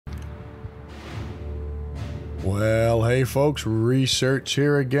Well, hey folks, research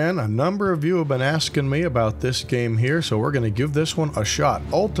here again. A number of you have been asking me about this game here, so we're going to give this one a shot.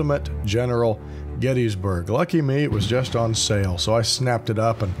 Ultimate General Gettysburg. Lucky me, it was just on sale, so I snapped it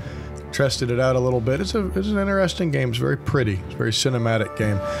up and tested it out a little bit. It's an interesting game. It's very pretty. It's a very cinematic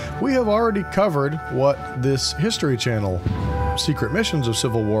game. We have already covered what this History Channel Secret Missions of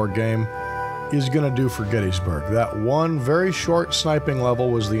Civil War game is going to do for Gettysburg. That one very short sniping level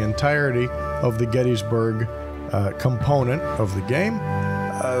was the entirety of the Gettysburg component of the game.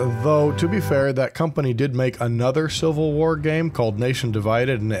 Though, to be fair, that company did make another Civil War game called Nation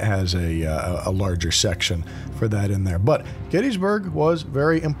Divided, and it has a larger section for that in there. But Gettysburg was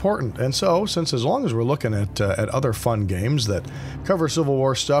very important, and so, since as long as we're looking at other fun games that cover Civil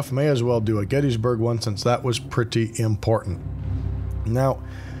War stuff, may as well do a Gettysburg one, since that was pretty important. Now,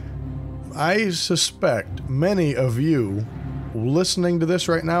 I suspect many of you listening to this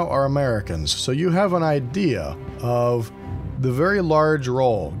right now are Americans, so you have an idea of the very large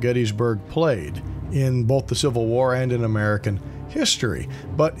role Gettysburg played in both the Civil War and in American history.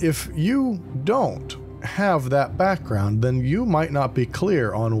 But if you don't have that background, then you might not be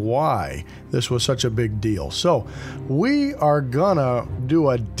clear on why this was such a big deal. So we are gonna do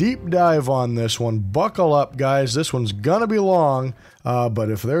a deep dive on this one. Buckle up, guys. This one's gonna be long, but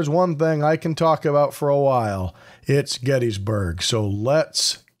if there's one thing I can talk about for a while, it's Gettysburg. So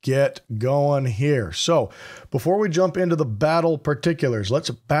let's get going here. So before we jump into the battle particulars, let's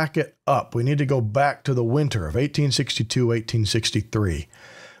back it up. We need to go back to the winter of 1862-1863.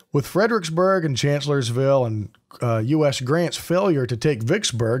 With Fredericksburg and Chancellorsville and U.S. Grant's failure to take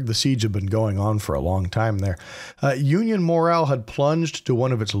Vicksburg, the siege had been going on for a long time there, Union morale had plunged to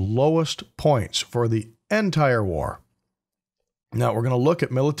one of its lowest points for the entire war. Now, we're going to look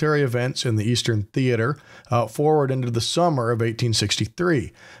at military events in the Eastern Theater forward into the summer of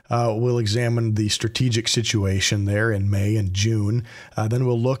 1863. We'll examine the strategic situation there in May and June. Then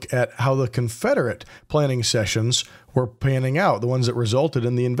we'll look at how the Confederate planning sessions were panning out, the ones that resulted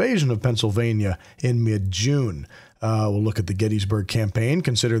in the invasion of Pennsylvania in mid-June. We'll look at the Gettysburg campaign,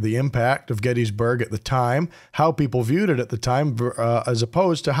 consider the impact of Gettysburg at the time, how people viewed it at the time as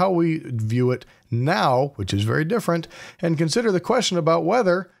opposed to how we view it now, which is very different, and consider the question about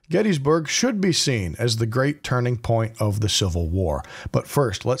whether Gettysburg should be seen as the great turning point of the Civil War. But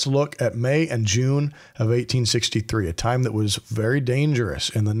first, let's look at May and June of 1863, a time that was very dangerous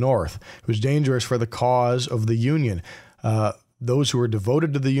in the North. It was dangerous for the cause of the Union. Those who were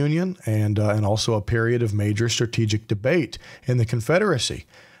devoted to the Union, and also a period of major strategic debate in the Confederacy.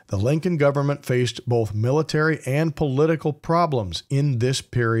 The Lincoln government faced both military and political problems in this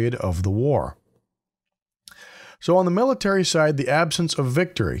period of the war. So on the military side, the absence of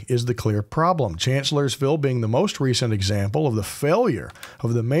victory is the clear problem, Chancellorsville being the most recent example of the failure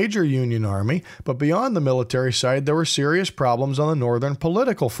of the major Union Army, but beyond the military side, there were serious problems on the northern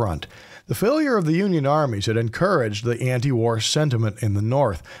political front. The failure of the Union armies had encouraged the anti-war sentiment in the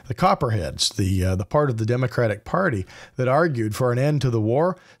North. The Copperheads, the part of the Democratic Party that argued for an end to the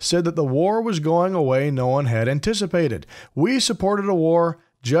war, said that the war was going away no one had anticipated. We supported a war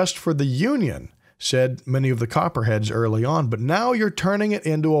just for the Union, said many of the Copperheads early on, but now you're turning it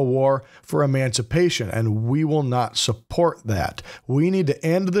into a war for emancipation, and we will not support that. We need to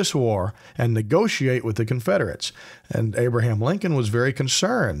end this war and negotiate with the Confederates. And Abraham Lincoln was very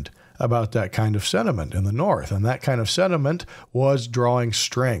concerned about that kind of sentiment in the North, and that kind of sentiment was drawing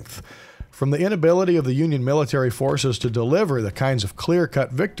strength from the inability of the Union military forces to deliver the kinds of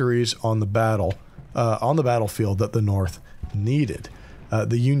clear-cut victories on the battlefield that the North needed.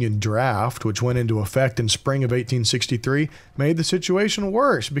 The Union draft, which went into effect in spring of 1863, made the situation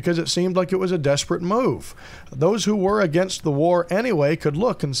worse because it seemed like it was a desperate move. Those who were against the war anyway could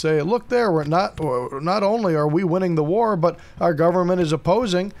look and say, look there, we're not only are we winning the war, but our government is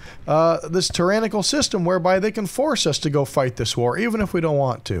opposing this tyrannical system whereby they can force us to go fight this war, even if we don't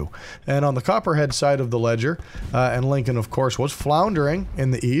want to. And on the Copperhead side of the ledger, and Lincoln, of course, was floundering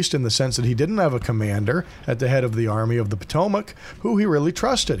in the East in the sense that he didn't have a commander at the head of the Army of the Potomac who he really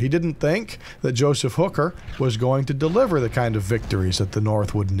trusted. He didn't think that Joseph Hooker was going to deliver the kind of victories that the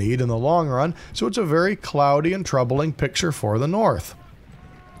North would need in the long run, so it's a very cloudy and troubling picture for the North.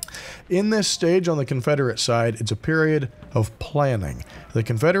 In this stage on the Confederate side, it's a period of planning. The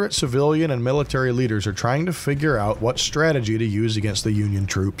Confederate civilian and military leaders are trying to figure out what strategy to use against the Union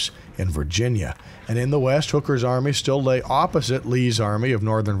troops in Virginia. And in the West, Hooker's army still lay opposite Lee's army of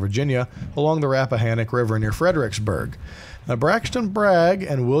Northern Virginia along the Rappahannock River near Fredericksburg. Now, Braxton Bragg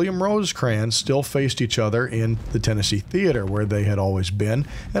and William Rosecrans still faced each other in the Tennessee Theater, where they had always been.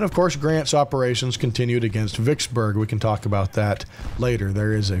 And of course, Grant's operations continued against Vicksburg. We can talk about that later.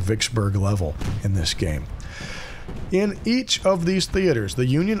 There is a Vicksburg level in this game. In each of these theaters, the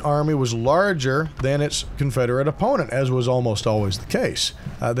Union Army was larger than its Confederate opponent, as was almost always the case.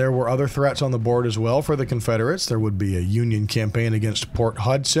 There were other threats on the board as well for the Confederates. There would be a Union campaign against Port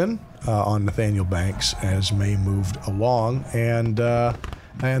Hudson on Nathaniel Banks as May moved along, and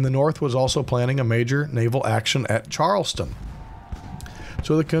the North was also planning a major naval action at Charleston.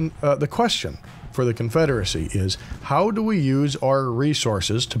 So the question for the Confederacy is, how do we use our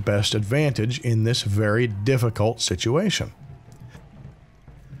resources to best advantage in this very difficult situation?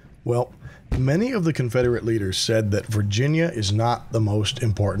 Well, many of the Confederate leaders said that Virginia is not the most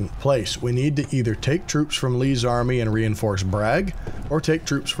important place. We need to either take troops from Lee's army and reinforce Bragg, or take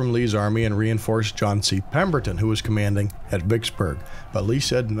troops from Lee's army and reinforce John C. Pemberton, who was commanding at Vicksburg. But Lee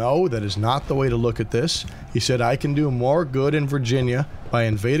said, no, that is not the way to look at this. He said, I can do more good in Virginia by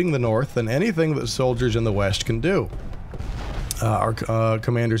invading the North than anything that the soldiers in the West can do. Our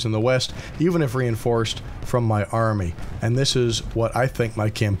commanders in the West, even if reinforced from my army. And this is what I think my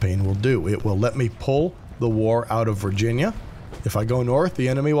campaign will do. It will let me pull the war out of Virginia. If I go north, the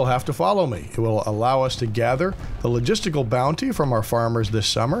enemy will have to follow me. It will allow us to gather the logistical bounty from our farmers this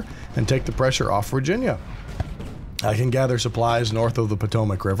summer and take the pressure off Virginia. I can gather supplies north of the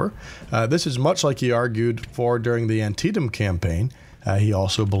Potomac River. This is much like he argued for during the Antietam campaign. He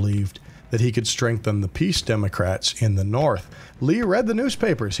also believed that he could strengthen the peace Democrats in the North. Lee read the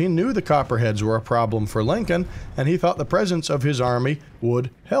newspapers. He knew the Copperheads were a problem for Lincoln, and he thought the presence of his army would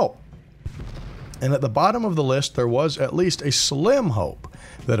help. And at the bottom of the list, there was at least a slim hope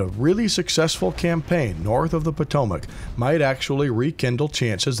that a really successful campaign north of the Potomac might actually rekindle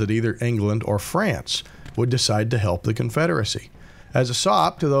chances that either England or France would decide to help the Confederacy. As a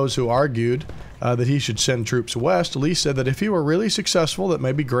sop to those who argued that he should send troops west, Lee said that if he were really successful, that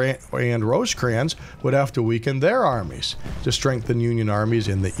maybe Grant and Rosecrans would have to weaken their armies to strengthen Union armies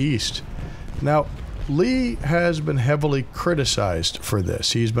in the east. Now, Lee has been heavily criticized for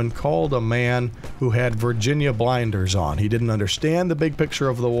this. He's been called a man who had Virginia blinders on. He didn't understand the big picture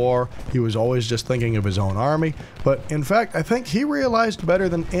of the war. He was always just thinking of his own army. But in fact, I think he realized better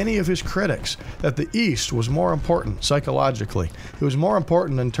than any of his critics that the East was more important psychologically. It was more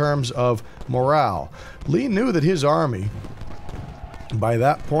important in terms of morale. Lee knew that his army, by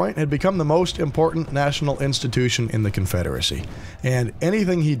that point, had become the most important national institution in the Confederacy, and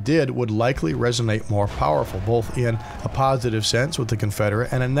anything he did would likely resonate more powerful, both in a positive sense with the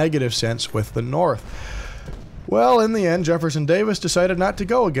Confederate and a negative sense with the North. Well, in the end, Jefferson Davis decided not to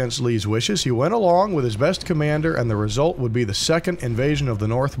go against Lee's wishes. He went along with his best commander, and the result would be the second invasion of the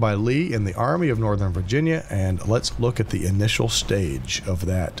North by Lee in the Army of Northern Virginia, and let's look at the initial stage of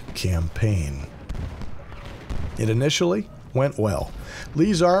that campaign. It initially went well.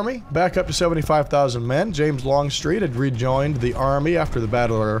 Lee's army, back up to 75,000 men. James Longstreet had rejoined the army after the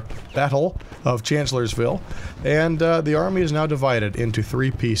Battle of Chancellorsville, and the army is now divided into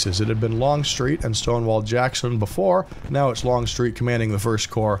three pieces. It had been Longstreet and Stonewall Jackson before. Now it's Longstreet commanding the 1st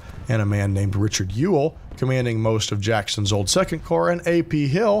Corps and a man named Richard Ewell commanding most of Jackson's old 2nd Corps, and A.P.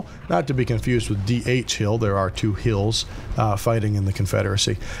 Hill, not to be confused with D.H. Hill. There are two Hills fighting in the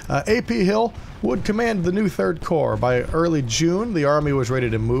Confederacy. A.P. Hill would command the new 3rd Corps. By early June, the army was ready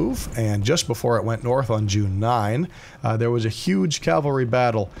to move, and just before it went north on June 9, there was a huge cavalry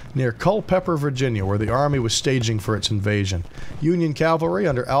battle near Culpeper, Virginia, where the army was staging for its invasion. Union cavalry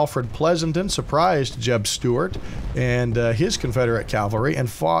under Alfred Pleasonton surprised Jeb Stuart and his Confederate cavalry and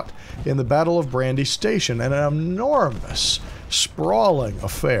fought in the Battle of Brandy Station, an enormous, sprawling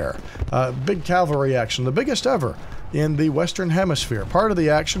affair. Big cavalry action, the biggest ever in the Western Hemisphere. Part of the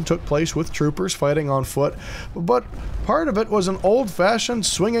action took place with troopers fighting on foot, but part of it was an old-fashioned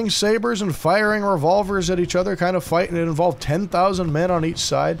swinging sabers and firing revolvers at each other kind of fight, and it involved 10,000 men on each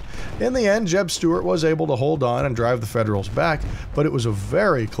side. In the end, Jeb Stuart was able to hold on and drive the Federals back, but it was a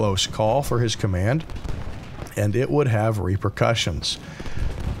very close call for his command, and it would have repercussions.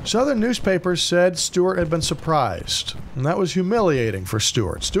 Southern newspapers said Stuart had been surprised, and that was humiliating for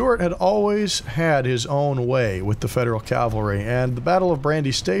Stuart. Stuart had always had his own way with the Federal cavalry, and the Battle of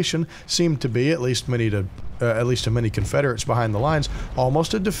Brandy Station seemed to be, at least to many Confederates behind the lines,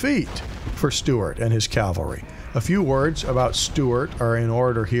 almost a defeat for Stuart and his cavalry. A few words about Stuart are in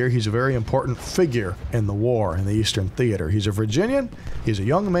order here. He's a very important figure in the war in the Eastern Theater. He's a Virginian. He's a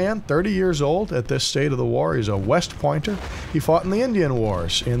young man, 30 years old at this state of the war. He's a West Pointer. He fought in the Indian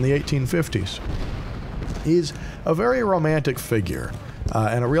Wars in the 1850s. He's a very romantic figure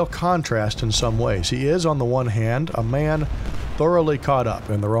and a real contrast in some ways. He is, on the one hand, a man thoroughly caught up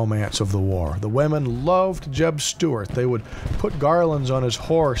in the romance of the war. The women loved Jeb Stuart. They would put garlands on his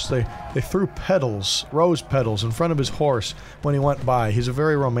horse. They threw petals, rose petals, in front of his horse when he went by. He's a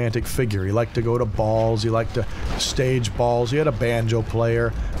very romantic figure. He liked to go to balls. He liked to stage balls. He had a banjo player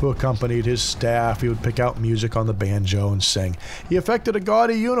who accompanied his staff. He would pick out music on the banjo and sing. He affected a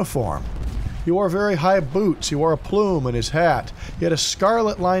gaudy uniform. He wore very high boots. He wore a plume in his hat. He had a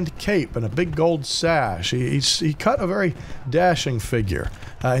scarlet-lined cape and a big gold sash. He cut a very dashing figure.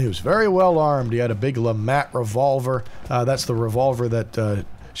 He was very well armed. He had a big LeMat revolver. That's the revolver that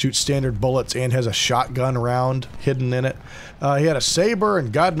shoots standard bullets and has a shotgun round hidden in it. He had a saber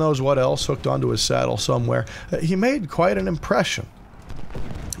and God knows what else hooked onto his saddle somewhere. He made quite an impression.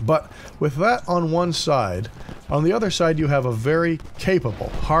 But with that on one side, on the other side you have a very capable,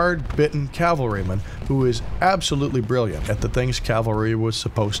 hard-bitten cavalryman who is absolutely brilliant at the things cavalry was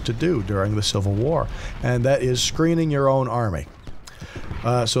supposed to do during the Civil War, and that is screening your own army.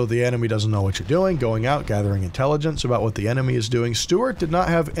 So the enemy doesn't know what you're doing, going out, gathering intelligence about what the enemy is doing. Stuart did not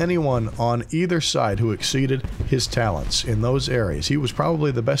have anyone on either side who exceeded his talents in those areas. He was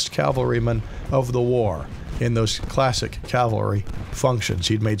probably the best cavalryman of the war in those classic cavalry functions.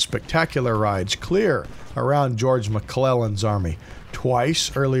 He'd made spectacular rides clear around George McClellan's army.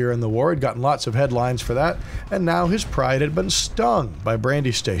 Twice earlier in the war, he'd gotten lots of headlines for that, and now his pride had been stung by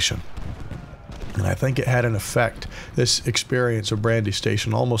Brandy Station. And I think it had an effect, this experience of Brandy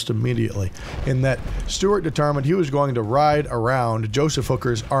Station, almost immediately, in that Stuart determined he was going to ride around Joseph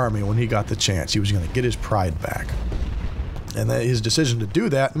Hooker's army when he got the chance. He was going to get his pride back. And that his decision to do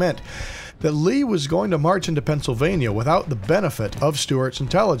that meant that Lee was going to march into Pennsylvania without the benefit of Stuart's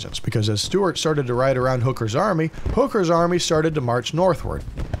intelligence, because as Stuart started to ride around Hooker's army started to march northward.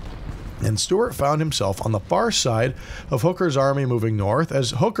 And Stuart found himself on the far side of Hooker's army moving north,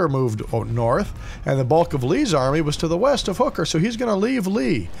 as Hooker moved north, and the bulk of Lee's army was to the west of Hooker, so he's going to leave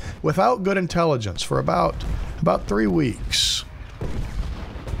Lee without good intelligence for about 3 weeks.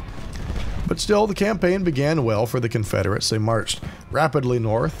 But still, the campaign began well for the Confederates. They marched rapidly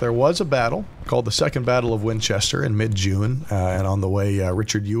north. There was a battle called the Second Battle of Winchester in mid-June, and on the way,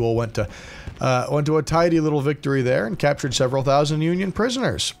 Richard Ewell went to a tidy little victory there and captured several thousand Union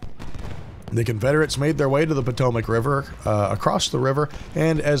prisoners. The Confederates made their way to the Potomac River, across the river,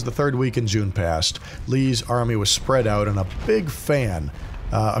 and as the third week in June passed, Lee's army was spread out in a big fan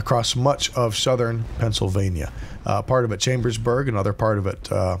across much of southern Pennsylvania. Part of it Chambersburg, another part of it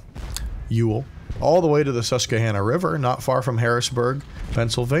Ewell, all the way to the Susquehanna River, not far from Harrisburg,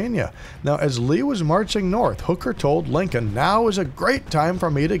 Pennsylvania. Now, as Lee was marching north, Hooker told Lincoln, "Now is a great time for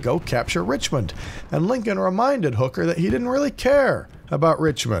me to go capture Richmond." And Lincoln reminded Hooker that he didn't really care about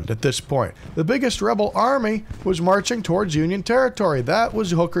Richmond at this point. The biggest rebel army was marching towards Union territory. That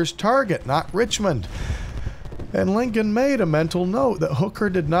was Hooker's target, not Richmond. And Lincoln made a mental note that Hooker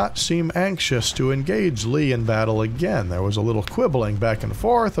did not seem anxious to engage Lee in battle again. There was a little quibbling back and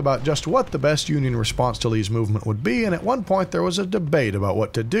forth about just what the best Union response to Lee's movement would be, and at one point there was a debate about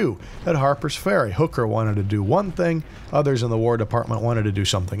what to do at Harper's Ferry. Hooker wanted to do one thing, others in the War Department wanted to do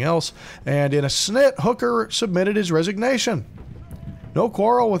something else, and in a snit, Hooker submitted his resignation. No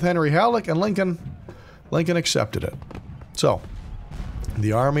quarrel with Henry Halleck, and Lincoln accepted it. So,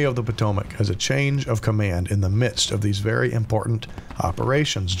 the Army of the Potomac has a change of command in the midst of these very important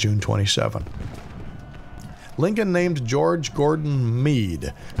operations, June 27. Lincoln named George Gordon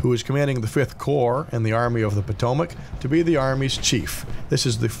Meade, who was commanding the 5th Corps in the Army of the Potomac, to be the Army's chief. This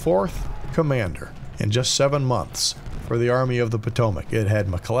is the 4th commander in just 7 months for the Army of the Potomac. It had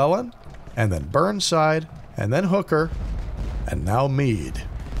McClellan, and then Burnside, and then Hooker, and now Meade.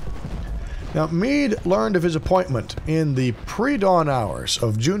 Now, Meade learned of his appointment in the pre-dawn hours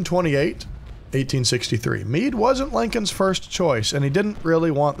of June 28, 1863. Meade wasn't Lincoln's first choice, and he didn't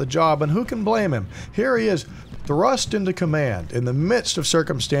really want the job, and who can blame him? Here he is, thrust into command in the midst of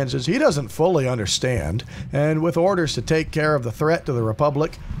circumstances he doesn't fully understand, and with orders to take care of the threat to the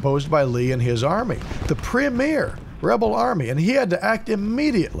Republic posed by Lee and his army, the premier rebel army, and he had to act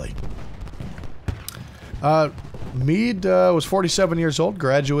immediately. Meade was 47 years old,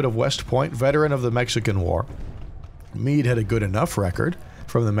 graduate of West Point, veteran of the Mexican War. Meade had a good enough record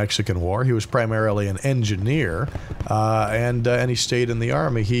from the Mexican War. He was primarily an engineer, and he stayed in the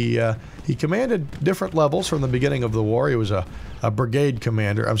Army. He He commanded different levels from the beginning of the war. He was a brigade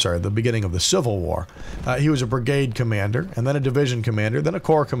commander. I'm sorry, the beginning of the Civil War. He was a brigade commander, and then a division commander, then a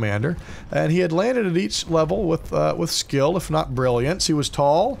corps commander, and he had landed at each level with skill, if not brilliance. He was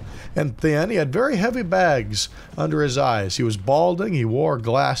tall and thin. He had very heavy bags under his eyes. He was balding. He wore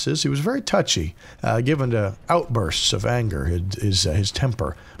glasses. He was very touchy, given to outbursts of anger. His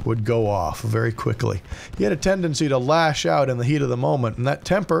temper would go off very quickly. He had a tendency to lash out in the heat of the moment, and that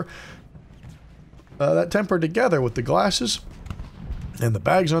temper together with the glasses and the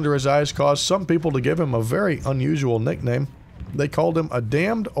bags under his eyes caused some people to give him a very unusual nickname. They called him a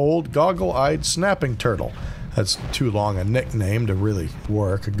damned old goggle-eyed snapping turtle. That's too long a nickname to really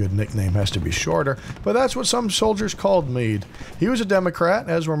work. A good nickname has to be shorter, but that's what some soldiers called Meade. He was a Democrat,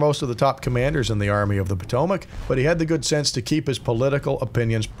 as were most of the top commanders in the Army of the Potomac, but he had the good sense to keep his political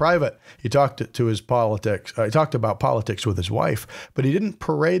opinions private. He talked about politics with his wife, but he didn't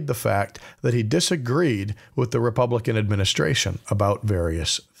parade the fact that he disagreed with the Republican administration about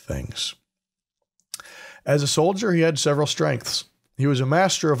various things. As a soldier, he had several strengths. He was a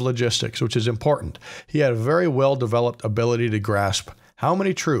master of logistics, which is important. He had a very well-developed ability to grasp how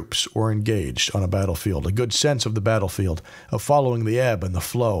many troops were engaged on a battlefield, a good sense of the battlefield, of following the ebb and the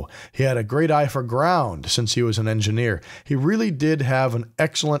flow. He had a great eye for ground since he was an engineer. He really did have an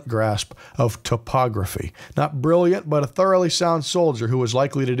excellent grasp of topography. Not brilliant, but a thoroughly sound soldier who was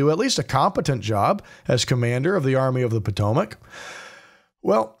likely to do at least a competent job as commander of the Army of the Potomac.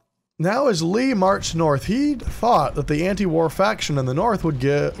 Well, now, as Lee marched north, he thought that the anti-war faction in the north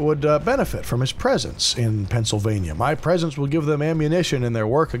would benefit from his presence in Pennsylvania. My presence will give them ammunition in their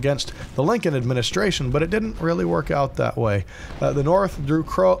work against the Lincoln administration, but it didn't really work out that way. The north drew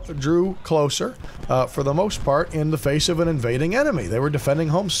closer, for the most part, in the face of an invading enemy. They were defending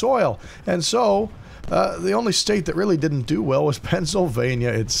home soil, and so the only state that really didn't do well was Pennsylvania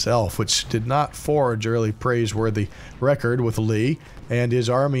itself, which did not forge a really praiseworthy record with Lee and his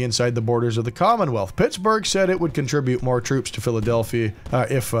army inside the borders of the Commonwealth. Pittsburgh said it would contribute more troops to Philadelphia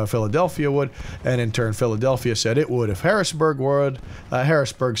if Philadelphia would, and in turn Philadelphia said it would if Harrisburg would.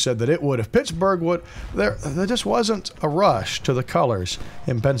 Harrisburg said that it would if Pittsburgh would. There just wasn't a rush to the colors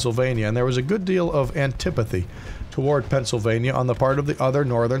in Pennsylvania, and there was a good deal of antipathy toward Pennsylvania on the part of the other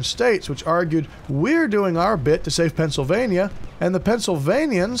northern states, which argued, we're doing our bit to save Pennsylvania, and the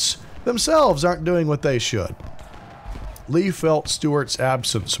Pennsylvanians themselves aren't doing what they should. Lee felt Stuart's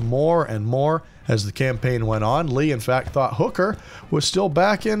absence more and more as the campaign went on. Lee, in fact, thought Hooker was still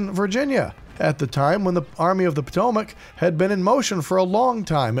back in Virginia at the time when the Army of the Potomac had been in motion for a long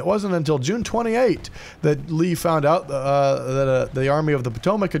time. It wasn't until June 28 that Lee found out that the Army of the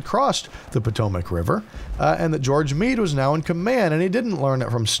Potomac had crossed the Potomac River and that George Meade was now in command, and he didn't learn it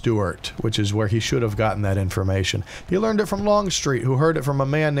from Stuart, which is where he should have gotten that information. He learned it from Longstreet, who heard it from a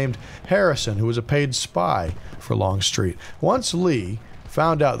man named Harrison, who was a paid spy for Longstreet. Once Lee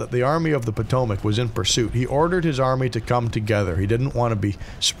found out that the Army of the Potomac was in pursuit, he ordered his army to come together. He didn't want to be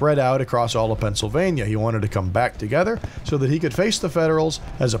spread out across all of Pennsylvania. He wanted to come back together so that he could face the Federals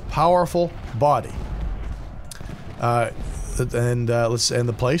as a powerful body. And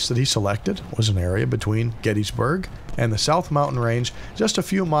the place that he selected was an area between Gettysburg and the South Mountain Range, just a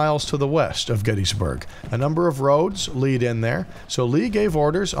few miles to the west of Gettysburg. A number of roads lead in there, so Lee gave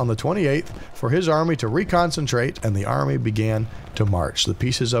orders on the 28th for his army to reconcentrate, and the army began to march. The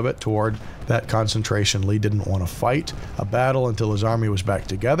pieces of it toward that concentration. Lee didn't want to fight a battle until his army was back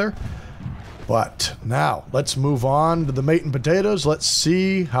together. But now, let's move on to the meat and potatoes. Let's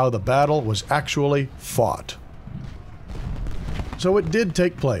see how the battle was actually fought. So it did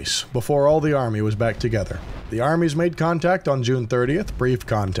take place before all the army was back together. The armies made contact on June 30th, brief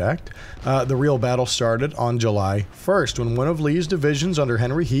contact. The real battle started on July 1st, when one of Lee's divisions under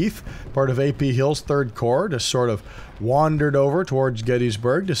Henry Heath, part of A.P. Hill's 3rd Corps, just sort of wandered over towards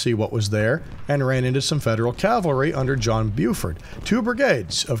Gettysburg to see what was there, and ran into some Federal cavalry under John Buford. 2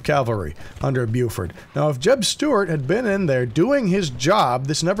 brigades of cavalry under Buford. Now, if Jeb Stuart had been in there doing his job,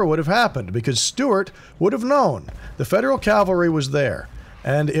 this never would have happened, because Stuart would have known the Federal cavalry was there.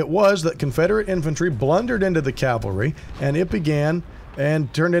 And it was that Confederate infantry blundered into the cavalry, and it began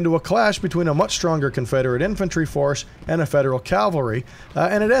and turned into a clash between a much stronger Confederate infantry force and a Federal cavalry,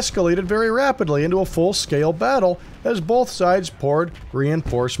 and it escalated very rapidly into a full-scale battle as both sides poured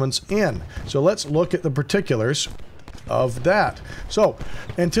reinforcements in. So let's look at the particulars of that. So,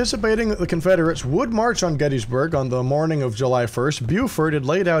 anticipating that the Confederates would march on Gettysburg on the morning of July 1st, Buford had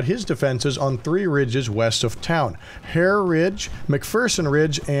laid out his defenses on 3 ridges west of town: Hare Ridge, McPherson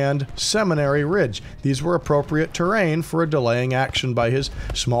Ridge, and Seminary Ridge. These were appropriate terrain for a delaying action by his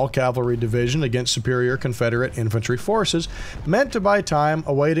small cavalry division against superior Confederate infantry forces, meant to buy time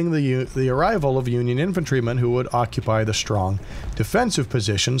awaiting the arrival of Union infantrymen who would occupy the strong defensive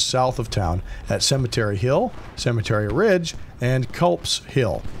positions south of town at Cemetery Hill, Cemetery Ridge, and Culp's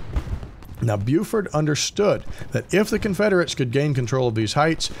Hill. Now, Buford understood that if the Confederates could gain control of these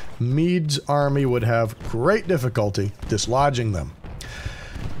heights, Meade's army would have great difficulty dislodging them.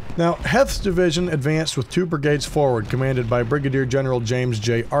 Now, Heth's division advanced with 2 brigades forward, commanded by Brigadier General James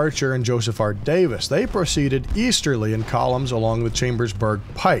J. Archer and Joseph R. Davis. They proceeded easterly in columns along the Chambersburg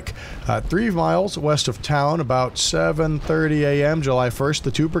Pike. 3 miles west of town, about 7:30 a.m. July 1st,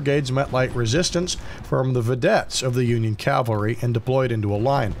 the 2 brigades met light resistance from the vedettes of the Union cavalry and deployed into a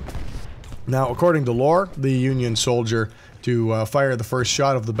line. Now, according to lore, the Union soldier to fire the first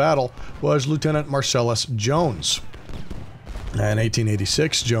shot of the battle was Lieutenant Marcellus Jones. In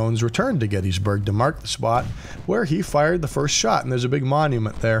 1886, Jones returned to Gettysburg to mark the spot where he fired the first shot, and there's a big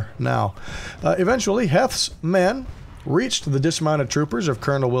monument there now. Eventually, Heth's men reached the dismounted troopers of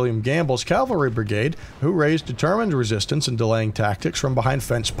Colonel William Gamble's cavalry brigade, who raised determined resistance and delaying tactics from behind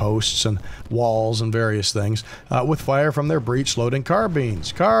fence posts and walls and various things, with fire from their breech-loading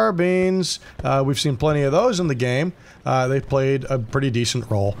carbines. Carbines! We've seen plenty of those in the game. They played a pretty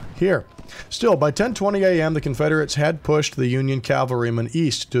decent role here. Still, by 10:20 a.m., the Confederates had pushed the Union cavalrymen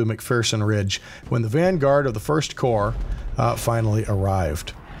east to McPherson Ridge when the vanguard of the 1st Corps finally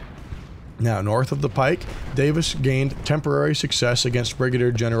arrived. Now, north of the Pike, Davis gained temporary success against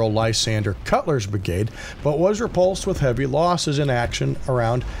Brigadier General Lysander Cutler's brigade, but was repulsed with heavy losses in action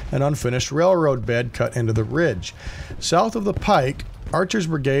around an unfinished railroad bed cut into the ridge. South of the Pike, Archer's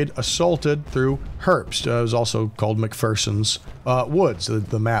brigade assaulted through Herbst. It was also called McPherson's Woods.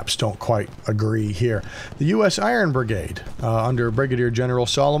 The maps don't quite agree here. The U.S. Iron Brigade, under Brigadier General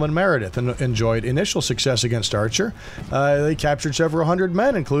Solomon Meredith, enjoyed initial success against Archer. They captured several hundred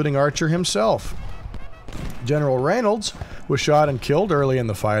men, including Archer himself. General Reynolds was shot and killed early in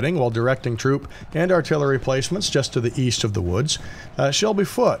the fighting while directing troop and artillery placements just to the east of the woods. Shelby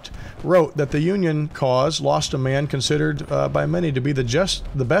Foote wrote that the Union cause lost a man considered by many to be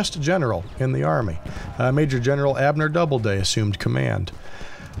the best general in the Army. Major General Abner Doubleday assumed command.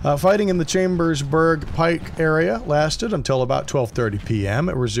 Fighting in the Chambersburg Pike area lasted until about 12:30 p.m.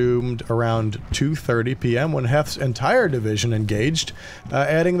 It resumed around 2:30 p.m. when Heth's entire division engaged,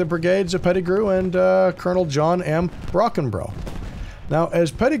 adding the brigades of Pettigrew and Colonel John M. Brockenbrough. Now,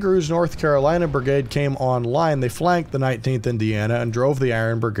 as Pettigrew's North Carolina Brigade came online, they flanked the 19th Indiana and drove the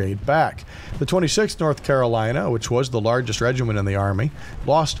Iron Brigade back. The 26th North Carolina, which was the largest regiment in the Army,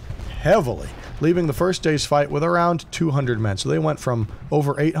 lost heavily, leaving the first day's fight with around 200 men. So they went from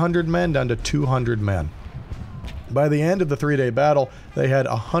over 800 men down to 200 men. By the end of the 3-day battle, they had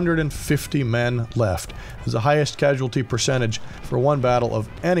 150 men left. It was the highest casualty percentage for one battle of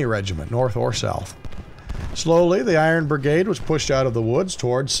any regiment, north or south. Slowly, the Iron Brigade was pushed out of the woods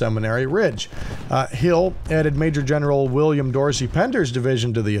towards Seminary Ridge. Hill added Major General William Dorsey Pender's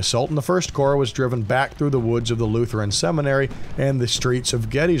division to the assault, and the 1st Corps was driven back through the woods of the Lutheran Seminary and the streets of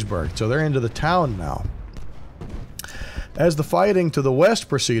Gettysburg. So they're into the town now. As the fighting to the west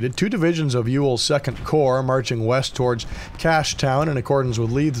proceeded, 2 divisions of Ewell's 2nd Corps, marching west towards Cashtown in accordance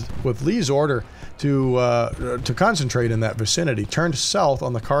with Lee's order to concentrate in that vicinity, turned south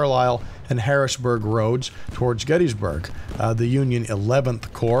on the Carlisle and Harrisburg roads towards Gettysburg. The Union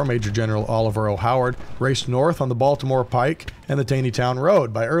 11th Corps, Major General Oliver O. Howard, raced north on the Baltimore Pike and the Taneytown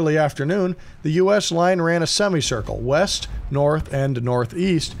Road. By early afternoon, the U.S. line ran a semicircle west, north, and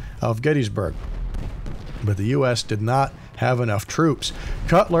northeast of Gettysburg. But the U.S. did not have enough troops.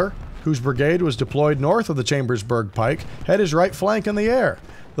 Cutler, whose brigade was deployed north of the Chambersburg Pike, had his right flank in the air.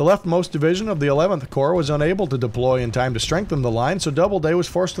 The leftmost division of the 11th Corps was unable to deploy in time to strengthen the line, so Doubleday was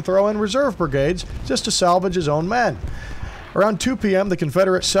forced to throw in reserve brigades just to salvage his own men. Around 2 p.m., the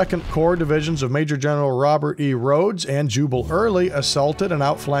Confederate 2nd Corps divisions of Major General Robert E. Rhodes and Jubal Early assaulted and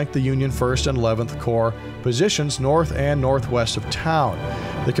outflanked the Union 1st and 11th Corps positions north and northwest of town.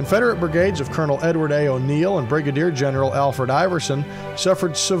 The Confederate brigades of Colonel Edward A. O'Neill and Brigadier General Alfred Iverson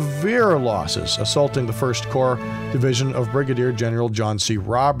suffered severe losses, assaulting the 1st Corps division of Brigadier General John C.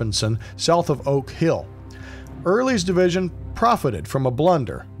 Robinson south of Oak Hill. Early's division profited from a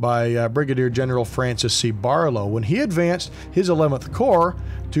blunder by Brigadier General Francis C. Barlow when he advanced his 11th Corps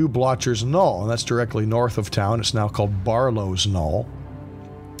to Blotcher's Knoll, and that's directly north of town. It's now called Barlow's Knoll,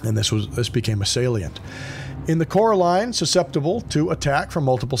 and this became a salient. In the corps line, susceptible to attack from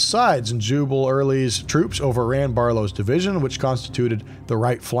multiple sides, and Jubal Early's troops overran Barlow's division, which constituted the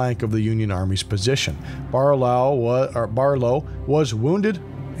right flank of the Union Army's position. Barlow was wounded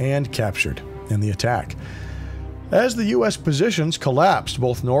and captured in the attack. As the U.S. positions collapsed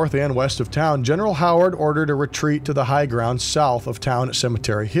both north and west of town, General Howard ordered a retreat to the high ground south of town at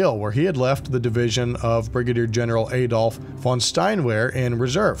Cemetery Hill, where he had left the division of Brigadier General Adolph von Steinwehr in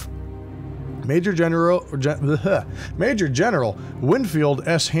reserve. Major General Winfield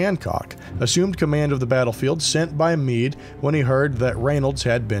S. Hancock assumed command of the battlefield sent by Meade when he heard that Reynolds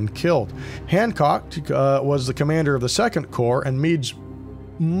had been killed. Hancock was the commander of the 2nd Corps and Meade's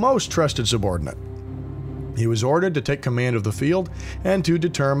most trusted subordinate. He was ordered to take command of the field and to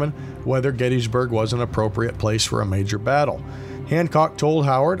determine whether Gettysburg was an appropriate place for a major battle. Hancock told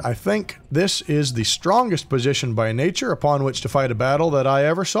Howard, "I think this is the strongest position by nature upon which to fight a battle that I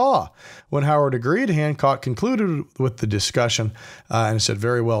ever saw." When Howard agreed, Hancock concluded with the discussion and said,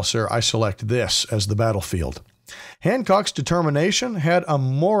 "Very well, sir, I select this as the battlefield." Hancock's determination had a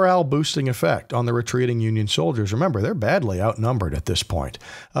morale-boosting effect on the retreating Union soldiers. Remember, they're badly outnumbered at this point,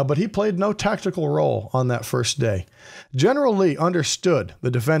 but he played no tactical role on that first day. General Lee understood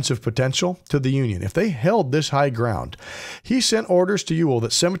the defensive potential to the Union if they held this high ground. He sent orders to Ewell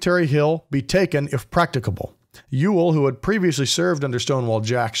that Cemetery Hill be taken if practicable. Ewell, who had previously served under Stonewall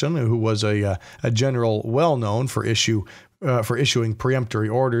Jackson, who was a general well known for issuing peremptory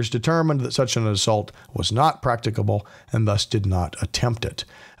orders, determined that such an assault was not practicable and thus did not attempt it.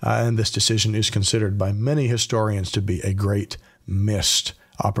 And this decision is considered by many historians to be a great missed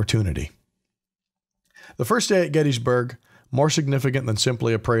opportunity. The first day at Gettysburg, more significant than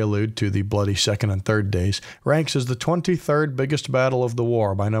simply a prelude to the bloody 2nd and 3rd days, ranks as the 23rd biggest battle of the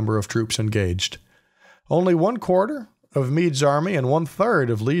war by number of troops engaged. Only 1/4 of Meade's army and 1/3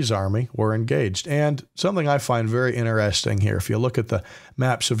 of Lee's army were engaged. And something I find very interesting here, if you look at the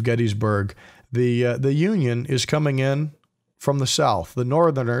maps of Gettysburg, the Union is coming in from the south. The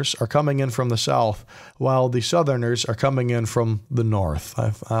Northerners are coming in from the south, while the Southerners are coming in from the north.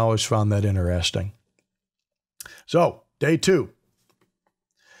 I always found that interesting. So, day 2.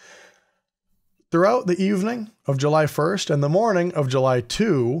 Throughout the evening of July 1st and the morning of July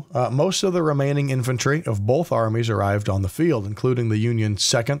 2, most of the remaining infantry of both armies arrived on the field, including the Union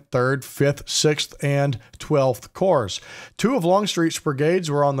 2nd, 3rd, 5th, 6th, and 12th Corps. 2 of Longstreet's brigades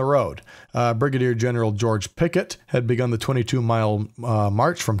were on the road. Brigadier General George Pickett had begun the 22-mile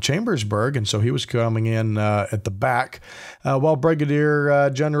march from Chambersburg, and so he was coming in at the back, while Brigadier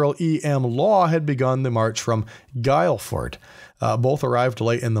General E.M. Law had begun the march from Guilford. Both arrived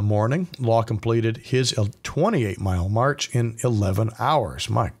late in the morning. Law completed his 28-mile march in 11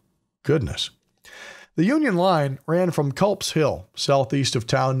 hours. My goodness. The Union line ran from Culp's Hill, southeast of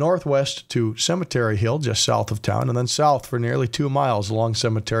town, northwest to Cemetery Hill, just south of town, and then south for nearly 2 miles along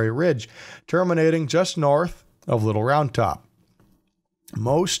Cemetery Ridge, terminating just north of Little Round Top.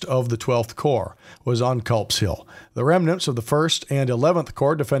 Most of the 12th Corps was on Culp's Hill. The remnants of the 1st and 11th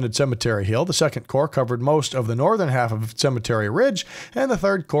Corps defended Cemetery Hill. The 2nd Corps covered most of the northern half of Cemetery Ridge, and the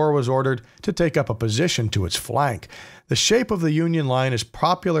 3rd Corps was ordered to take up a position to its flank. The shape of the Union line is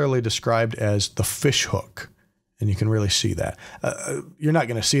popularly described as the fishhook, and you can really see that. You're not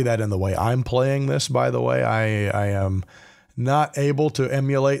going to see that in the way I'm playing this, by the way. I am not able to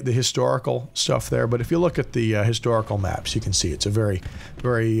emulate the historical stuff there, but if you look at the historical maps, you can see it's a very,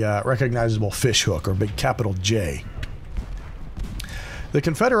 very recognizable fishhook, or big capital J. The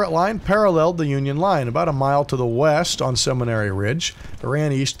Confederate line paralleled the Union line about a mile to the west on Seminary Ridge. It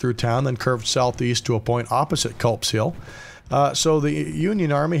ran east through town, then curved southeast to a point opposite Culp's Hill. So the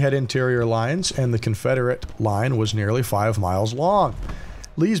Union Army had interior lines, and the Confederate line was nearly 5 miles long.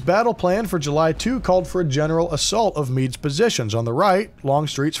 Lee's battle plan for July 2 called for a general assault of Meade's positions. On the right,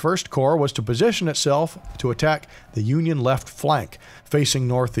 Longstreet's 1st Corps was to position itself to attack the Union left flank, facing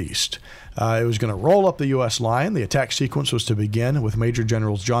northeast. It was going to roll up the U.S. line. The attack sequence was to begin with Major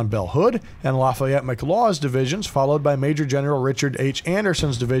Generals John Bell Hood and Lafayette McLaw's divisions, followed by Major General Richard H.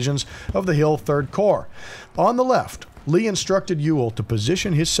 Anderson's divisions of the Hill 3rd Corps. On the left, Lee instructed Ewell to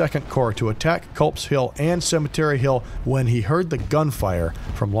position his 2nd Corps to attack Culp's Hill and Cemetery Hill when he heard the gunfire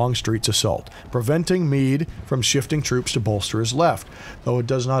from Longstreet's assault, preventing Meade from shifting troops to bolster his left. Though it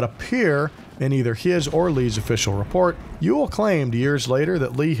does not appear in either his or Lee's official report, Ewell claimed years later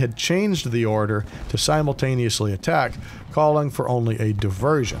that Lee had changed the order to simultaneously attack, calling for only a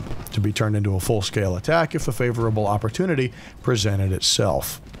diversion to be turned into a full-scale attack if a favorable opportunity presented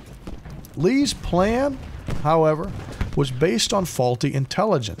itself. Lee's plan, however, was based on faulty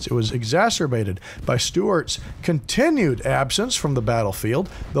intelligence. It was exacerbated by Stuart's continued absence from the battlefield.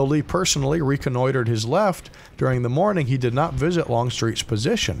 Though Lee personally reconnoitered his left during the morning, he did not visit Longstreet's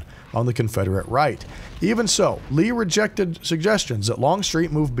position on the Confederate right. Even so, Lee rejected suggestions that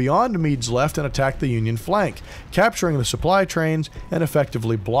Longstreet move beyond Meade's left and attack the Union flank, capturing the supply trains and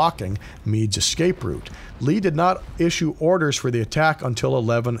effectively blocking Meade's escape route. Lee did not issue orders for the attack until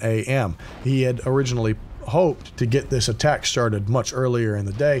 11 a.m. He had originally hoped to get this attack started much earlier in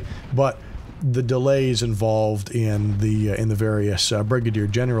the day, but the delays involved in the various brigadier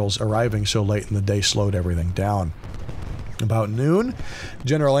generals arriving so late in the day slowed everything down. About noon,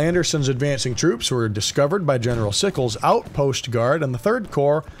 General Anderson's advancing troops were discovered by General Sickles' outpost guard and the 3rd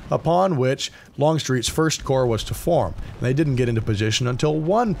Corps, upon which Longstreet's 1st Corps was to form. And they didn't get into position until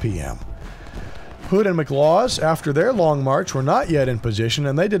 1 p.m. Hood and McLaws, after their long march, were not yet in position,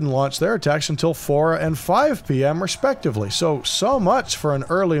 and they didn't launch their attacks until 4 and 5 p.m. respectively. So much for an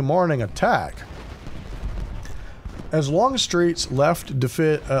early morning attack. As Longstreet's left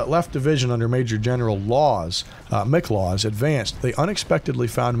division under Major General McLaws advanced, they unexpectedly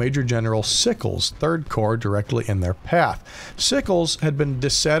found Major General Sickles' 3rd Corps directly in their path. Sickles had been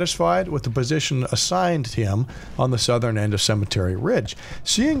dissatisfied with the position assigned him on the southern end of Cemetery Ridge.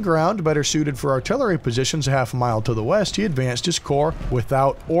 Seeing ground better suited for artillery positions a half mile to the west, he advanced his corps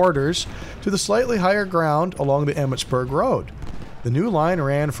without orders to the slightly higher ground along the Emmitsburg Road. The new line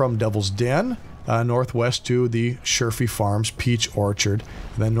ran from Devil's Den northwest to the Sherfy Farms Peach Orchard,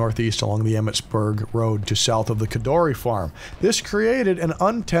 and then northeast along the Emmitsburg Road to south of the Cadore Farm. This created an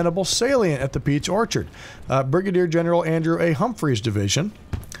untenable salient at the Peach Orchard. Brigadier General Andrew A. Humphrey's division,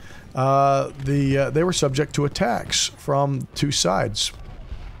 they were subject to attacks from two sides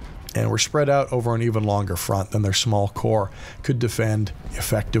and were spread out over an even longer front than their small corps could defend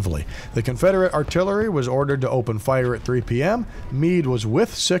effectively. The Confederate artillery was ordered to open fire at 3 p.m. Meade was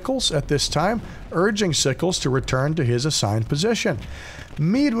with Sickles at this time, urging Sickles to return to his assigned position.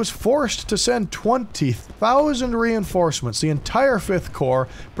 Meade was forced to send 20,000 reinforcements, the entire 5th Corps,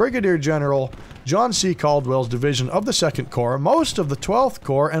 Brigadier General John C. Caldwell's division of the 2nd Corps, most of the 12th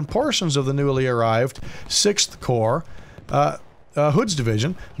Corps, and portions of the newly arrived 6th Corps. Hood's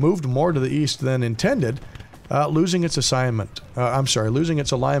division moved more to the east than intended, losing its alignment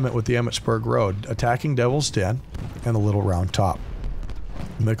with the Emmitsburg Road, attacking Devil's Den and the Little Round Top.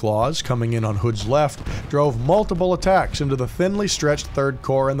 McLaws, coming in on Hood's left, drove multiple attacks into the thinly stretched 3rd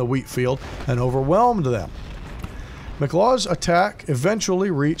Corps in the wheat field and overwhelmed them. McLaws' attack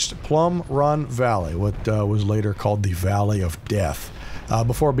eventually reached Plum Run Valley, what was later called the Valley of Death,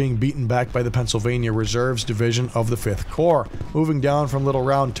 before being beaten back by the Pennsylvania Reserves Division of the 5th Corps. Moving down from Little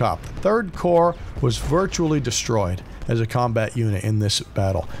Round Top, the 3rd Corps was virtually destroyed as a combat unit in this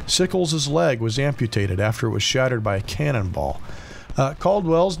battle. Sickles' leg was amputated after it was shattered by a cannonball.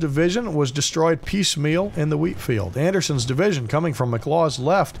 Caldwell's division was destroyed piecemeal in the wheat field. Anderson's division, coming from McLaws'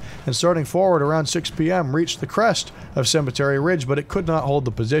 left and starting forward around 6 p.m., reached the crest of Cemetery Ridge, but it could not hold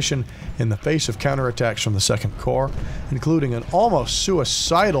the position in the face of counterattacks from the 2nd Corps, including an almost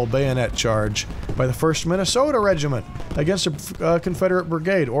suicidal bayonet charge by the 1st Minnesota Regiment against a Confederate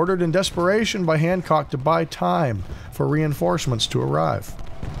brigade, ordered in desperation by Hancock to buy time for reinforcements to arrive.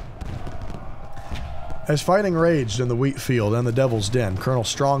 As fighting raged in the wheat field and the Devil's Den, Colonel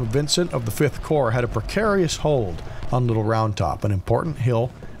Strong Vincent of the 5th Corps had a precarious hold on Little Round Top, an important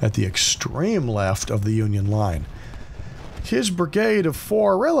hill at the extreme left of the Union line. His brigade of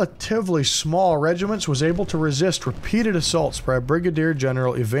 4 relatively small regiments was able to resist repeated assaults by Brigadier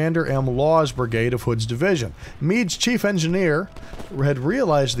General Evander M. Law's brigade of Hood's division. Meade's chief engineer had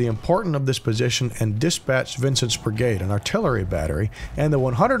realized the importance of this position and dispatched Vincent's brigade, an artillery battery, and the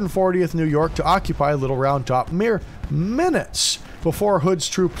 140th New York to occupy Little Round Top mere minutes before Hood's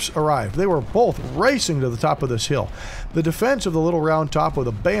troops arrived. They were both racing to the top of this hill. The defense of the Little Round Top with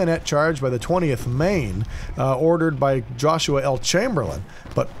a bayonet charge by the 20th Maine, ordered by Joshua L. Chamberlain,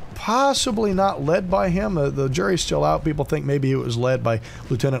 but possibly not led by him. The jury's still out. People think maybe it was led by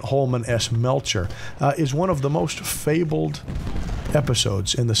Lieutenant Holman S. Melcher, is one of the most fabled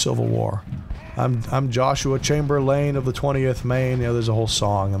episodes in the Civil War. I'm Joshua Chamberlain of the 20th Maine. You know, there's a whole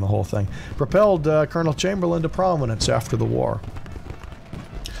song and the whole thing. Propelled Colonel Chamberlain to prominence after the war.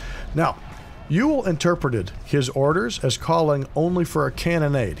 Now, Ewell interpreted his orders as calling only for a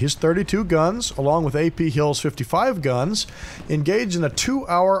cannonade. His 32 guns, along with A.P. Hill's 55 guns, engaged in a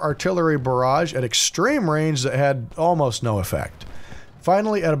 2-hour artillery barrage at extreme range that had almost no effect.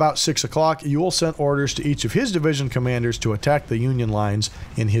 Finally, at about 6 o'clock, Ewell sent orders to each of his division commanders to attack the Union lines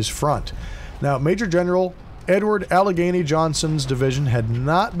in his front. Now, Major General Edward Allegheny Johnson's division had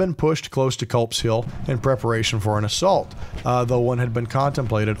not been pushed close to Culp's Hill in preparation for an assault, though one had been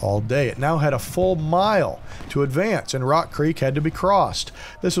contemplated all day. It now had a full mile to advance, and Rock Creek had to be crossed.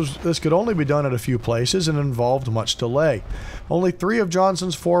 This could only be done at a few places and involved much delay. Only 3 of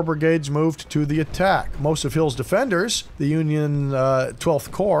Johnson's 4 brigades moved to the attack. Most of Hill's defenders, the Union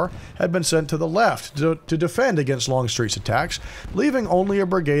 12th Corps, had been sent to the left to defend against Longstreet's attacks, leaving only a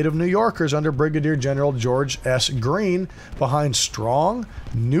brigade of New Yorkers under Brigadier General George S. Greene behind strong,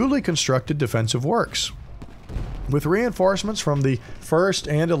 newly constructed defensive works. With reinforcements from the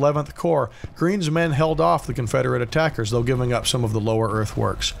 1st and 11th Corps, Greene's men held off the Confederate attackers, though giving up some of the lower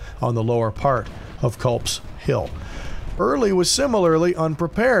earthworks on the lower part of Culp's Hill. Early was similarly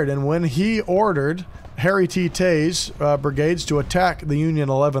unprepared, and when he ordered Harry T. Tay's brigades to attack the Union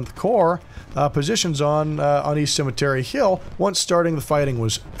 11th Corps positions on East Cemetery Hill, once starting, the fighting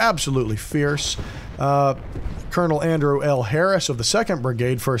was absolutely fierce. Colonel Andrew L. Harris of the 2nd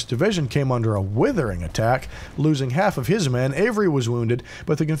Brigade, 1st Division, came under a withering attack, losing half of his men. Avery was wounded,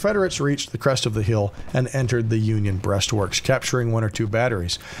 but the Confederates reached the crest of the hill and entered the Union breastworks, capturing 1 or 2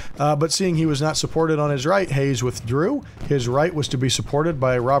 batteries. But seeing he was not supported on his right, Hayes withdrew. His right was to be supported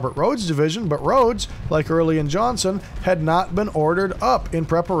by Robert Rhodes' division, but Rhodes, like Early and Johnson, had not been ordered up in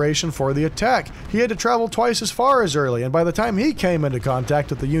preparation for the attack. He had to travel twice as far as Early, and by the time he came into contact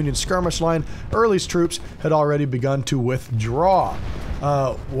with the Union skirmish line, Early's troops had already begun to withdraw.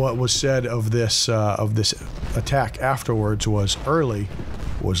 What was said of this attack afterwards was Early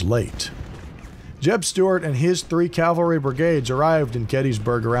was late. Jeb Stuart and his 3 cavalry brigades arrived in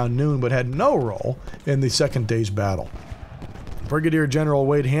Gettysburg around noon, but had no role in the second day's battle. Brigadier General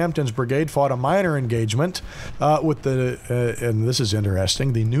Wade Hampton's brigade fought a minor engagement with and this is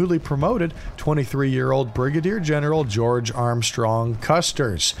interesting, the newly promoted 23-year-old Brigadier General George Armstrong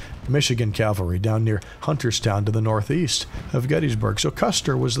Custer's Michigan cavalry down near Hunterstown to the northeast of Gettysburg. So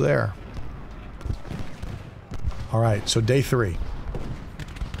Custer was there. All right, so day 3.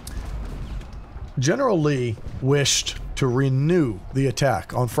 General Lee wished to renew the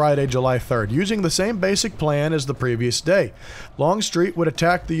attack on Friday, July 3rd, using the same basic plan as the previous day. Longstreet would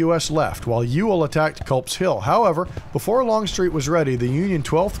attack the U.S. left, while Ewell attacked Culp's Hill. However, before Longstreet was ready, the Union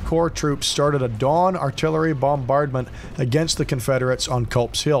 12th Corps troops started a dawn artillery bombardment against the Confederates on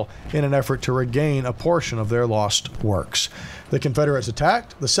Culp's Hill in an effort to regain a portion of their lost works. The Confederates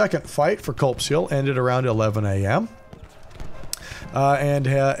attacked. The second fight for Culp's Hill ended around 11 a.m.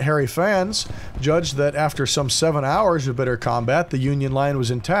 Harry Fans judged that after some 7 hours of bitter combat, the Union line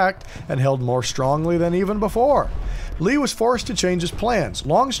was intact and held more strongly than even before. Lee was forced to change his plans.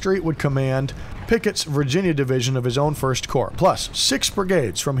 Longstreet would command Pickett's Virginia Division of his own 1st Corps, plus 6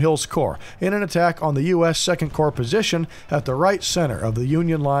 brigades from Hill's Corps, in an attack on the U.S. 2nd Corps position at the right center of the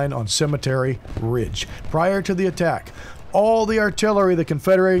Union line on Cemetery Ridge. Prior to the attack, all the artillery the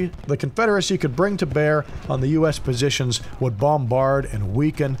Confederacy could bring to bear on the U.S. positions would bombard and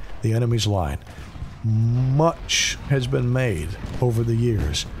weaken the enemy's line. Much has been made over the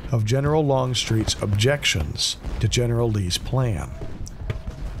years of General Longstreet's objections to General Lee's plan.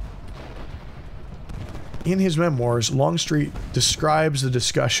 In his memoirs, Longstreet describes the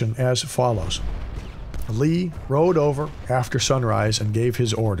discussion as follows. Lee rode over after sunrise and gave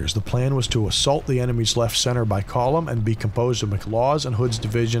his orders. The plan was to assault the enemy's left center by column and be composed of McLaws and Hood's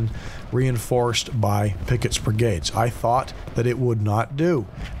division, reinforced by Pickett's brigades. I thought that it would not do,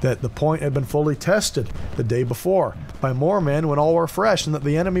 that the point had been fully tested the day before by more men when all were fresh, and that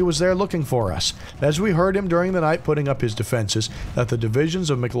the enemy was there looking for us. As we heard him during the night putting up his defenses, that the divisions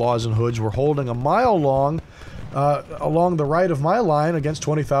of McLaws and Hoods were holding a mile long along the right of my line against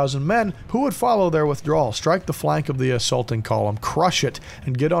 20,000 men who would follow their withdrawal, strike the flank of the assaulting column, crush it,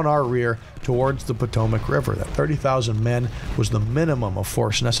 and get on our rear towards the Potomac River. That 30,000 men was the minimum of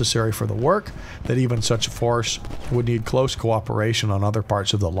force necessary for the work, that even such a force would need close cooperation on other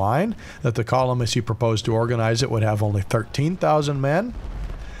parts of the line, that the column as he proposed to organize it would have only 13,000 men,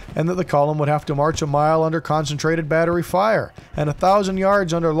 and that the column would have to march a mile under concentrated battery fire and 1,000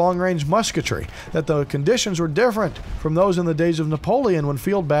 yards under long-range musketry, that the conditions were different from those in the days of Napoleon when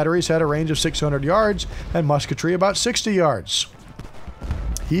field batteries had a range of 600 yards and musketry about 60 yards.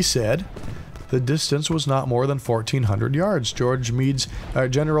 He said the distance was not more than 1,400 yards. General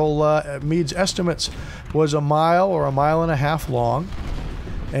Meade's estimates was a mile or a mile and a half long.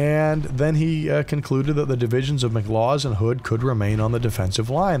 And then he concluded that the divisions of McLaws and Hood could remain on the defensive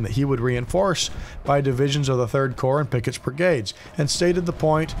line, that he would reinforce by divisions of the 3rd Corps and Pickett's brigades, and stated the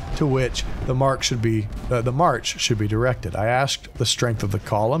point to which the march should be directed. I asked the strength of the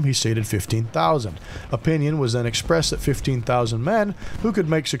column. He stated 15,000. Opinion was then expressed that 15,000 men who could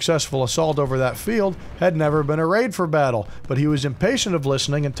make successful assault over that field had never been arrayed for battle, but he was impatient of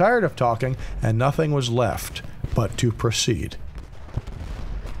listening and tired of talking, and nothing was left but to proceed.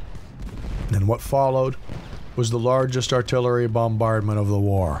 And what followed was the largest artillery bombardment of the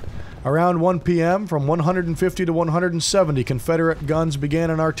war. Around 1 p.m., from 150 to 170 Confederate guns began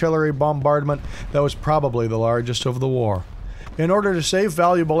an artillery bombardment that was probably the largest of the war. In order to save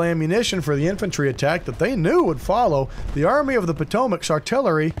valuable ammunition for the infantry attack that they knew would follow, the Army of the Potomac's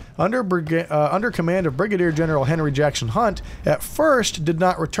artillery, under command of Brigadier General Henry Jackson Hunt, at first did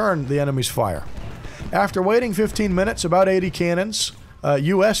not return the enemy's fire. After waiting 15 minutes, about 80 cannons,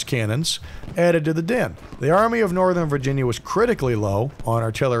 U.S. cannons, added to the din. The Army of Northern Virginia was critically low on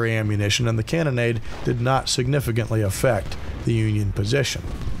artillery ammunition, and the cannonade did not significantly affect the Union position.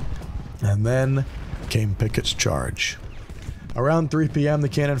 And then came Pickett's charge. Around 3 p.m., the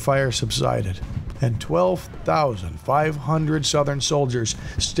cannon fire subsided, and 12,500 Southern soldiers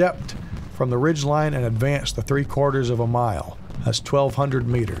stepped from the ridgeline and advanced the 3/4 of a mile. That's 1,200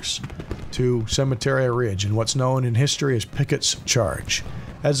 meters. To Cemetery Ridge in what's known in history as Pickett's Charge.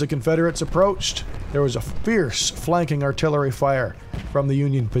 As the Confederates approached, there was a fierce flanking artillery fire from the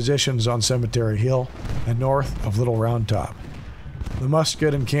Union positions on Cemetery Hill and north of Little Round Top. The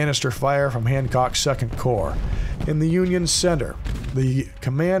musket and canister fire from Hancock's 2nd Corps. In the Union center, the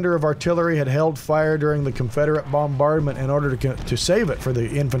commander of artillery had held fire during the Confederate bombardment in order to save it for the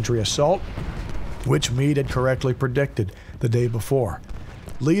infantry assault, which Meade had correctly predicted the day before,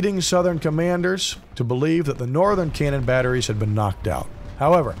 leading Southern commanders to believe that the Northern cannon batteries had been knocked out.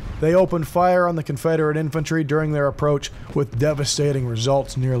 However, they opened fire on the Confederate infantry during their approach with devastating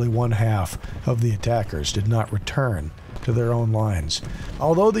results. Nearly 1/2 of the attackers did not return to their own lines.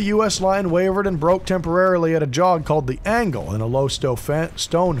 Although the U.S. line wavered and broke temporarily at a jog called the Angle in a low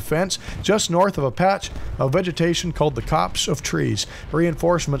stone fence just north of a patch of vegetation called the Copse of Trees,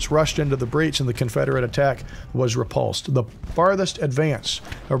 reinforcements rushed into the breach and the Confederate attack was repulsed. The farthest advance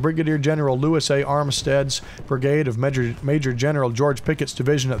of Brigadier General Lewis A. Armistead's brigade of Major General George Pickett's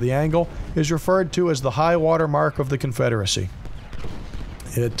division at the Angle is referred to as the high water mark of the Confederacy.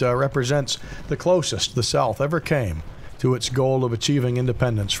 It represents the closest the South ever came to its goal of achieving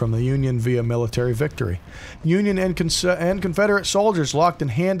independence from the Union via military victory. Union and Confederate soldiers locked in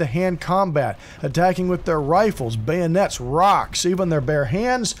hand-to-hand combat, attacking with their rifles, bayonets, rocks, even their bare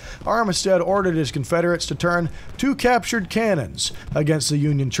hands. Armistead ordered his Confederates to turn 2 captured cannons against the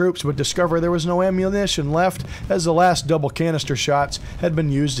Union troops, but discovered there was no ammunition left as the last double canister shots had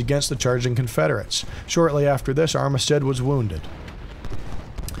been used against the charging Confederates. Shortly after this, Armistead was wounded.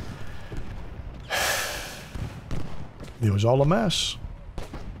 It was all a mess.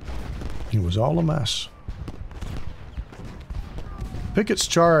 It was all a mess. Pickett's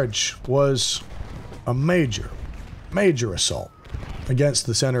charge was a major assault against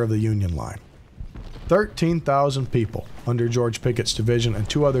the center of the Union line. 13,000 people under George Pickett's division and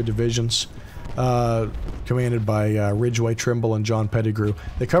 2 other divisions commanded by Ridgway, Trimble, and John Pettigrew.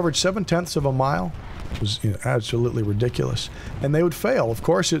 They covered 7/10 of a mile. It was absolutely ridiculous. And they would fail. Of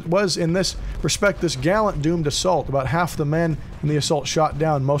course, it was, in this respect, this gallant doomed assault. About half the men in the assault shot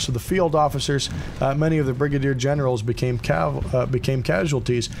down. Most of the field officers, many of the brigadier generals became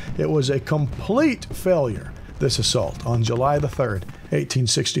casualties. It was a complete failure, this assault, on July the 3rd,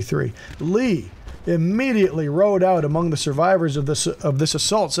 1863. Lee immediately rode out among the survivors of this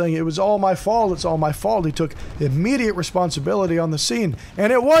assault, saying, "It was all my fault, it's all my fault." He took immediate responsibility on the scene,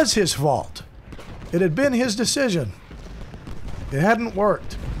 and it was his fault. It had been his decision. It hadn't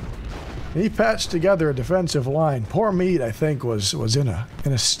worked. He patched together a defensive line. Poor Meade, I think, was in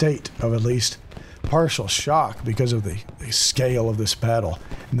a state of at least partial shock because of the scale of this battle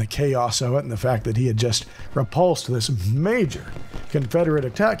and the chaos of it and the fact that he had just repulsed this major Confederate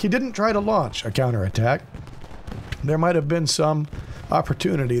attack. He didn't try to launch a counterattack. There might have been some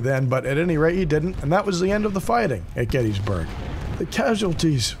opportunity then, but at any rate he didn't, and that was the end of the fighting at Gettysburg. The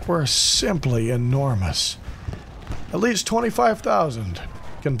casualties were simply enormous. At least 25,000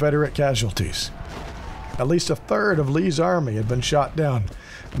 Confederate casualties. At least 1/3 of Lee's army had been shot down.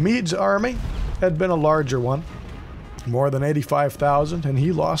 Meade's army had been a larger one. more than 85,000, and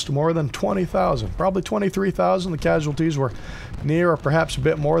he lost more than 20,000, probably 23,000. The casualties were near or perhaps a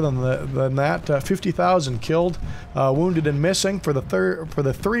bit more than that. 50,000 killed, wounded, and missing for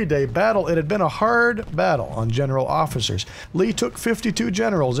the three-day battle. It had been a hard battle on general officers. Lee took 52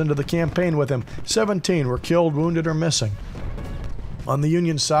 generals into the campaign with him. 17 were killed, wounded, or missing. On the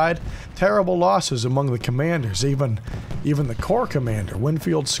Union side, terrible losses among the commanders. Even the Corps commander,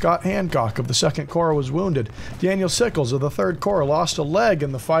 Winfield Scott Hancock of the 2nd Corps, was wounded. Daniel Sickles of the 3rd Corps lost a leg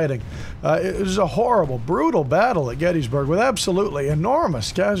in the fighting. It was a horrible, brutal battle at Gettysburg with absolutely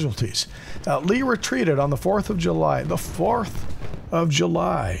enormous casualties. Lee retreated on the 4th of July. The 4th of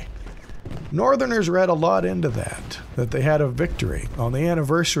July. Northerners read a lot into that they had a victory on the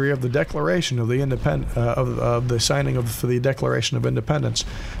anniversary of the Declaration of the of the signing of the Declaration of Independence,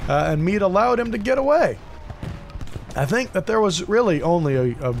 and Meade allowed him to get away. I think that there was really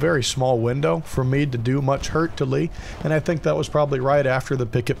only a very small window for Meade to do much hurt to Lee, and I think that was probably right after the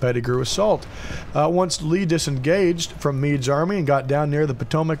Pickett-Pettigrew assault. Once Lee disengaged from Meade's army and got down near the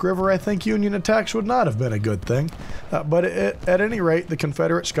Potomac River, I think Union attacks would not have been a good thing. But at any rate, the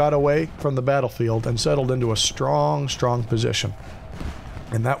Confederates got away from the battlefield and settled into a strong position.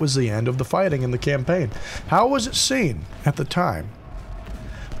 And that was the end of the fighting in the campaign. How was it seen at the time?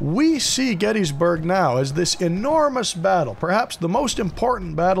 We see Gettysburg now as this enormous battle, perhaps the most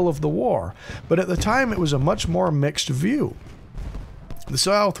important battle of the war, but at the time it was a much more mixed view. The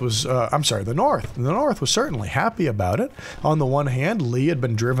North was certainly happy about it. On the one hand, Lee had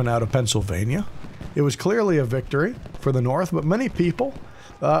been driven out of Pennsylvania. It was clearly a victory for the North, but many people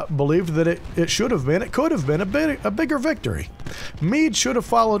believed that it could have been a bigger victory. Meade should have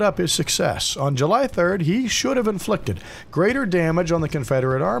followed up his success. On July 3rd, he should have inflicted greater damage on the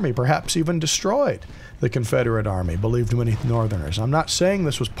Confederate Army, perhaps even destroyed the Confederate Army, believed many Northerners. I'm not saying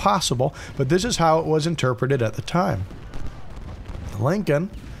this was possible, but this is how it was interpreted at the time.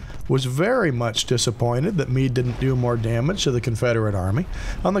 Lincoln was very much disappointed that Meade didn't do more damage to the Confederate Army.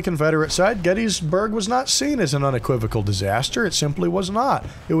 On the Confederate side, Gettysburg was not seen as an unequivocal disaster. It simply was not.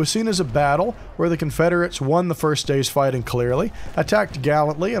 It was seen as a battle where the Confederates won the first day's fighting clearly, attacked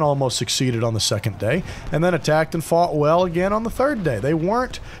gallantly and almost succeeded on the second day, and then attacked and fought well again on the third day. They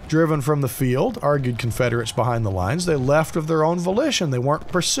weren't driven from the field, argued Confederates behind the lines. They left of their own volition. They weren't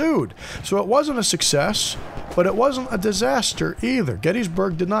pursued. So it wasn't a success, but it wasn't a disaster either.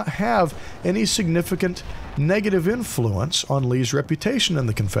 Gettysburg did not have any significant negative influence on Lee's reputation in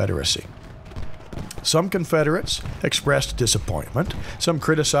the Confederacy. Some Confederates expressed disappointment. Some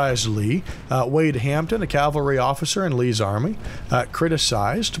criticized Lee. Wade Hampton, a cavalry officer in Lee's army,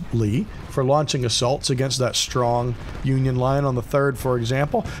 criticized Lee for launching assaults against that strong Union line on the 3rd, for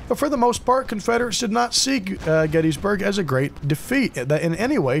example. But for the most part, Confederates did not see Gettysburg as a great defeat that in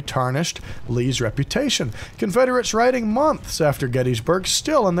any way tarnished Lee's reputation. Confederates writing months after Gettysburg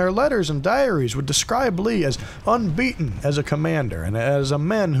still in their letters and diaries would describe Lee as unbeaten as a commander and as a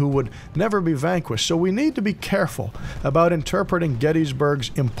man who would never be vanquished. So we need to be careful about interpreting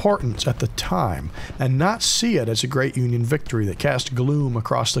Gettysburg's importance at the time and not see it as a great Union victory that cast gloom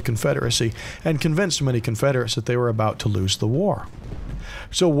across the Confederacy and convinced many Confederates that they were about to lose the war.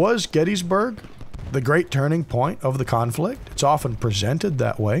 So was Gettysburg the great turning point of the conflict? It's often presented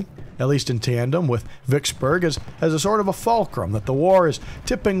that way, at least in tandem with Vicksburg, as a sort of a fulcrum, that the war is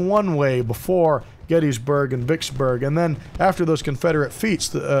tipping one way before Gettysburg and Vicksburg, and then after those Confederate defeats,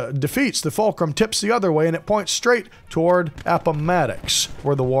 the fulcrum tips the other way and it points straight toward Appomattox,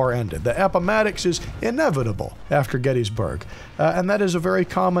 where the war ended. The Appomattox is inevitable after Gettysburg, and that is a very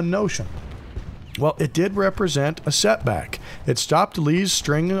common notion. Well, it did represent a setback. It stopped Lee's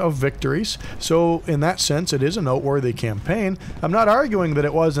string of victories, so in that sense, it is a noteworthy campaign. I'm not arguing that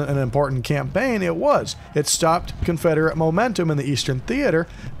it wasn't an important campaign. It was. It stopped Confederate momentum in the Eastern Theater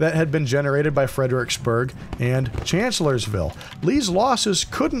that had been generated by Fredericksburg and Chancellorsville. Lee's losses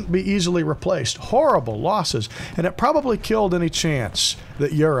couldn't be easily replaced. Horrible losses, and it probably killed any chance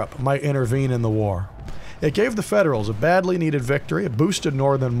that Europe might intervene in the war. It gave the Federals a badly needed victory. It boosted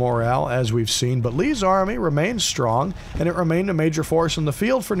Northern morale, as we've seen, but Lee's army remained strong, and it remained a major force in the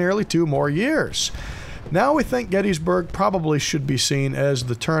field for nearly 2 more years. Now we think Gettysburg probably should be seen as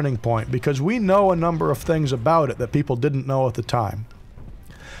the turning point, because we know a number of things about it that people didn't know at the time.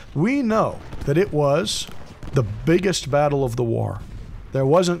 We know that it was the biggest battle of the war. There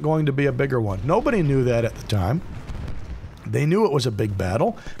wasn't going to be a bigger one. Nobody knew that at the time. They knew it was a big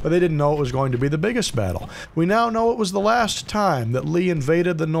battle, but they didn't know it was going to be the biggest battle. We now know it was the last time that Lee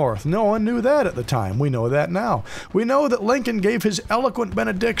invaded the North. No one knew that at the time. We know that now. We know that Lincoln gave his eloquent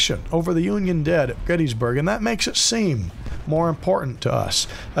benediction over the Union dead at Gettysburg, and that makes it seem more important to us.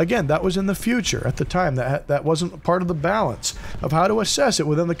 Again, that was in the future at the time. That wasn't part of the balance of how to assess it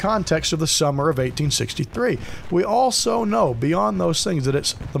within the context of the summer of 1863. We also know, beyond those things, that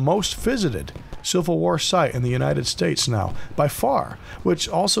it's the most visited Civil War site in the United States now, by far, which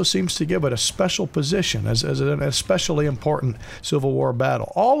also seems to give it a special position as an especially important Civil War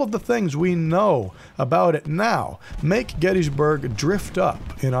battle. All of the things we know about it now make Gettysburg drift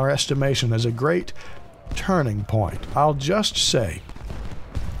up in our estimation as a great turning point. I'll just say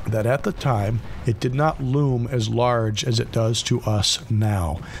that at the time, it did not loom as large as it does to us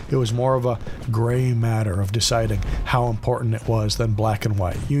now. It was more of a gray matter of deciding how important it was than black and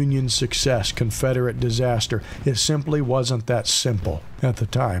white. Union success, Confederate disaster. It simply wasn't that simple at the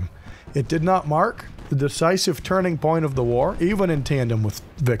time. It did not mark the decisive turning point of the war, even in tandem with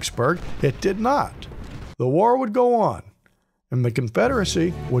Vicksburg. It did not. The war would go on, and the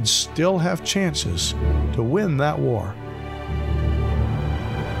Confederacy would still have chances to win that war.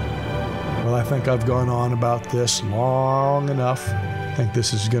 Well, I think I've gone on about this long enough. I think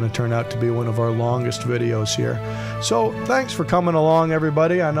this is going to turn out to be one of our longest videos here. So thanks for coming along,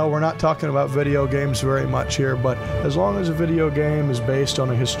 everybody. I know we're not talking about video games very much here, but as long as a video game is based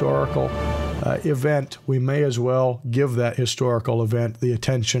on a historical event, we may as well give that historical event the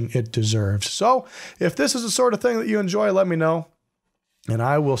attention it deserves. So if this is the sort of thing that you enjoy, let me know, and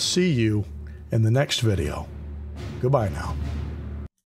I will see you in the next video. Goodbye now.